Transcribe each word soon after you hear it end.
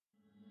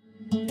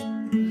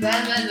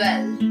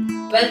Well.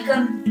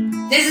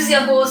 Welcome. This is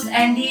your host,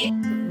 Andy.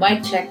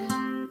 Mic check.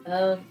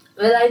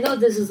 I know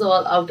this is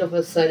all out of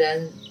a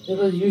sudden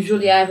because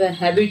usually I have a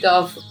habit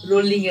of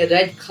rolling a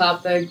red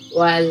carpet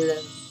while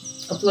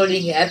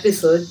uploading an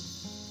episode.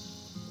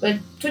 But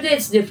today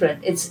it's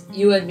different. It's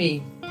you and me,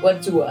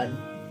 one to one.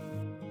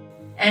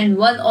 And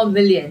one or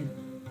million.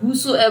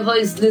 Whosoever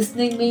is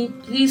listening me,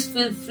 please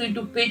feel free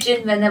to pitch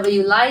in whenever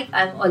you like.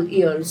 I'm all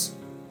ears.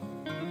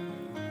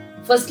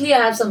 Firstly, I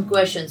have some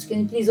questions.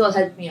 Can you please all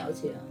help me out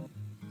here?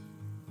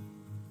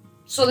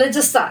 So let's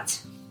just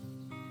start.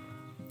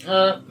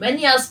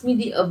 Many ask me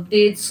the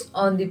updates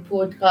on the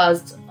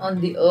podcast, on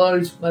the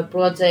urge, my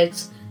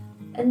projects,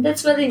 and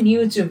that's very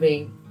new to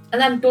me,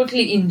 and I'm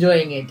totally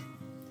enjoying it.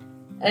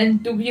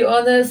 And to be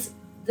honest,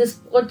 this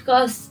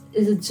podcast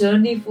is a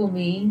journey for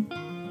me.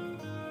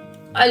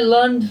 I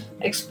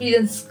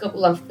experienced a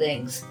couple of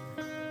things.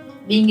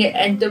 Being an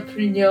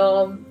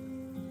entrepreneur,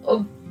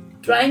 or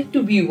trying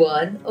to be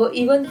one, or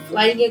even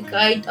flying a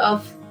kite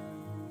of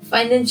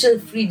financial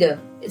freedom.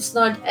 It's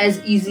not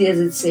as easy as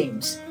it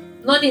seems.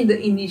 Not in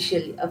the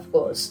initially, of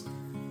course.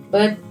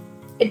 But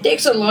it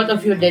takes a lot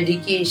of your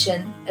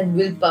dedication and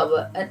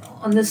willpower. And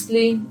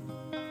honestly,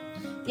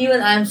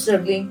 even I'm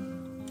struggling.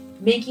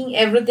 Making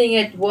everything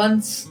at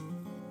once.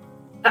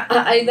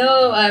 I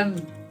know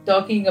I'm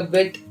talking a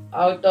bit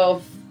out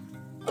of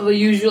our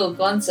usual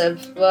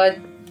concepts, but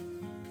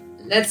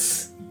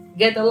let's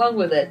get along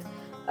with it.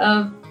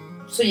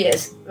 So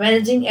yes,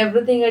 managing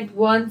everything at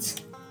once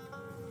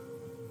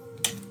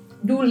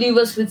do leave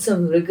us with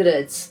some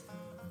regrets.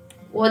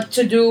 What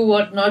to do,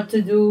 what not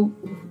to do,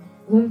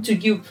 whom to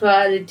give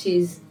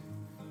priorities,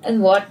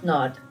 and what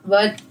not.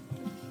 But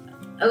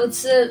I would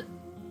say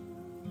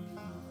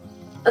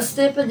a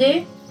step a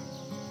day,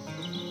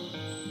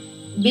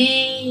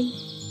 being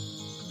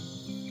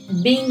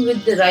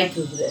with the right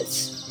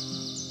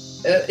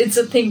regrets. It's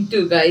a thing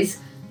too, guys.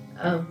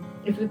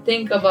 If you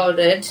think about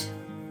it,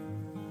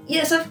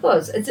 yes, of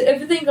course. If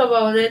you think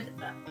about it,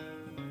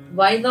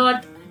 why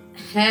not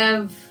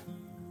have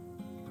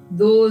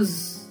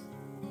those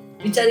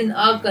which are in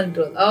our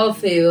control, our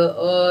favor,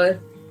 or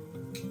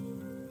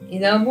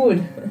in our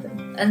mood?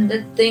 And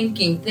that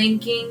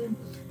thinking,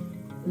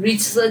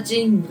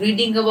 researching,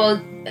 reading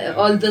about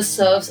all the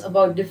stuffs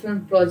about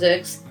different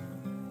projects,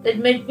 that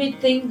made me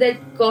think that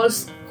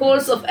course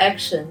of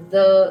action,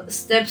 the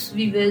steps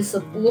we were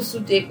supposed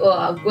to take or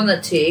are gonna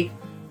take,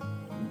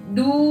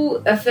 do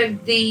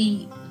affect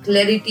the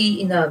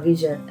clarity in our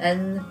vision,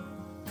 and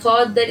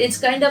thought that it's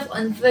kind of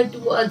unfair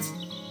towards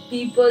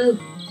people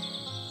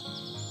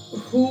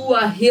who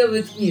are here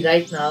with me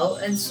right now.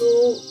 And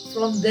so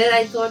from there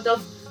I thought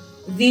of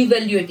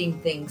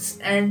reevaluating things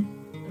and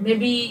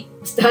maybe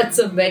start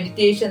some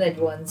meditation at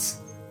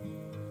once.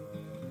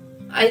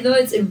 I know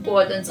its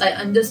importance. I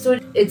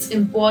understood its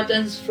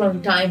importance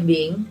from time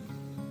being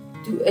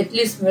to at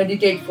least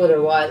meditate for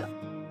a while.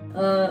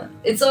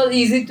 It's all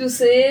easy to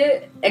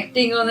say,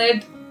 acting on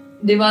it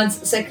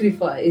demands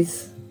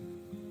sacrifice.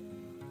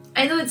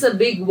 I know it's a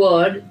big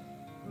word,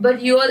 but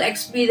you all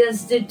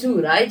experienced it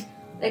too, right?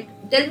 Like,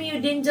 tell me you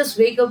didn't just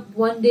wake up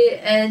one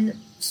day and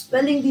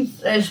smelling the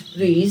fresh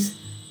breeze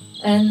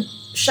and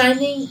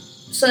shining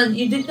sun.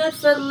 You did not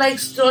feel like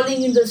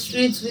strolling in the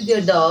streets with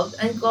your dog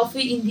and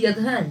coffee in the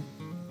other hand.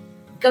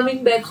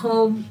 Coming back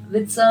home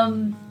with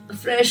some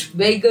fresh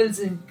bagels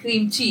and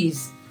cream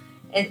cheese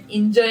and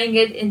enjoying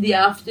it in the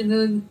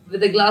afternoon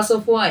with a glass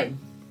of wine.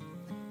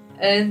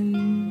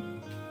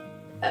 And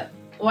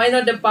why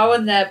not a power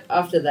nap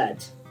after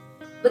that?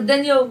 But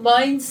then your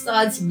mind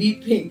starts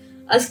beeping,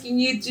 asking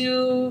you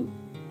to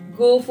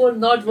go for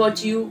not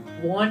what you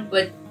want,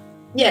 but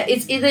yeah,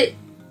 it's either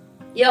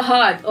your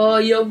heart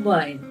or your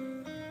mind.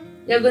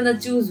 You're gonna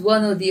choose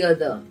one or the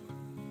other.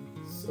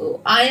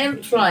 So I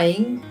am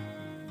trying,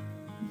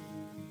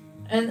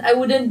 and I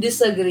wouldn't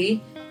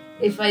disagree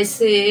if I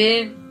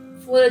say,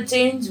 for a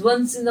change,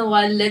 once in a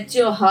while, let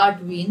your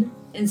heart win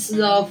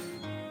instead of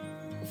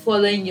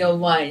following your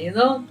mind,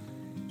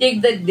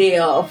 Take that day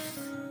off.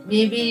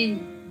 Maybe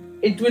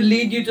it will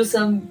lead you to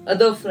some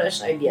other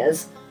fresh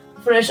ideas,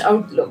 fresh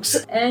outlooks.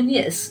 And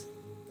yes,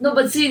 no,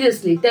 but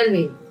seriously, tell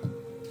me,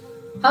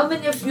 how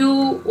many of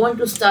you want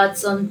to start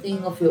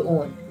something of your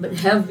own but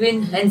have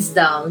been hands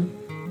down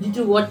due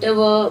to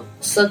whatever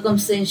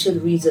circumstantial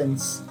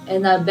reasons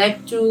and are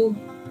back to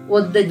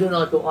what they do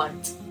not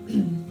want?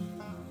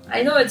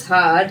 I know it's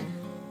hard.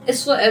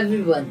 It's for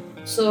everyone.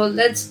 So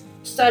let's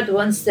start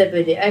one step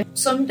a day.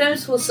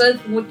 Sometimes for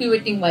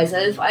self-motivating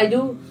myself, I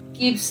do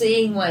keep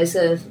saying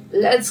myself,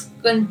 let's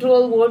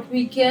control what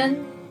we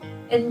can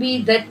and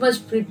be that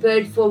much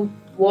prepared for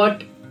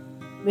what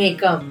may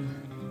come.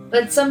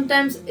 But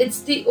sometimes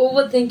it's the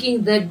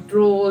overthinking that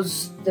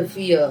draws the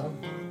fear.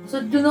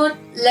 So do not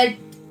let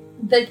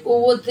that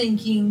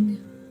overthinking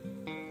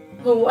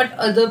for what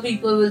other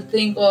people will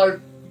think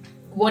or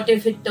what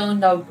if it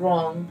turned out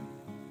wrong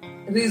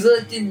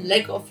result in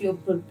lack of your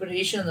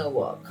preparation or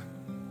work.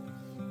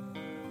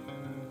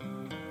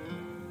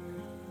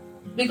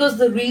 Because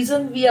the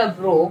reason we are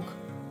broke,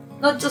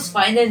 not just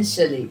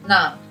financially.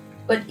 Now,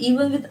 But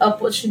even with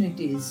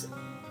opportunities,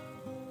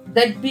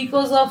 that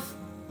because of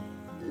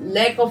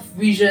lack of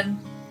vision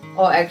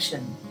or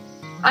action.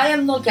 I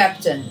am no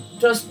captain.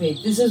 Trust me,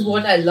 this is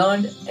what I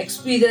learned,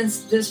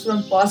 experienced this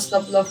from past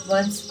couple of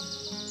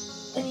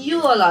months. And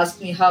you all ask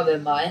me how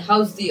am I?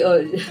 How's the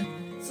urge?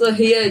 So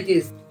here it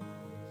is.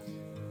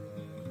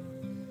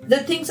 The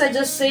things I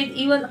just said,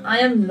 even I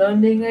am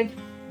learning it.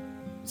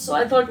 So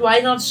I thought why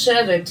not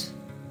share it?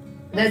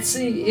 Let's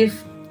see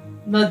if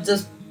not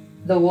just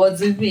the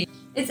words in me.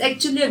 It's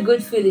actually a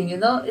good feeling,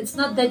 It's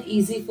not that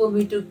easy for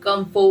me to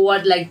come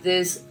forward like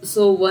this,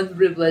 so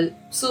vulnerable,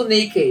 so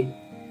naked.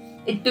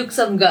 It took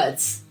some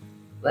guts.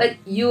 But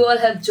you all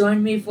have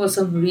joined me for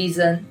some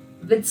reason,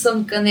 with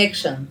some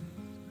connection.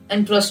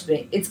 And trust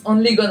me, it's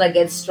only gonna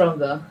get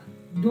stronger.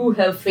 Do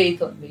have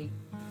faith on me.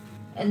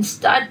 And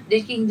start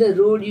taking the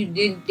road you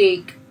didn't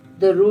take,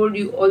 the road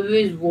you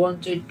always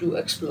wanted to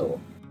explore.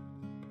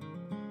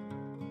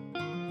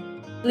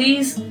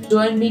 Please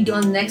join me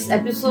on next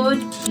episode.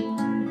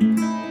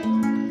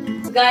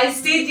 Guys,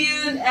 stay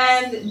tuned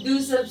and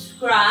do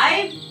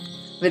subscribe.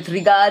 With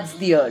regards,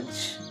 The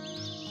Urge.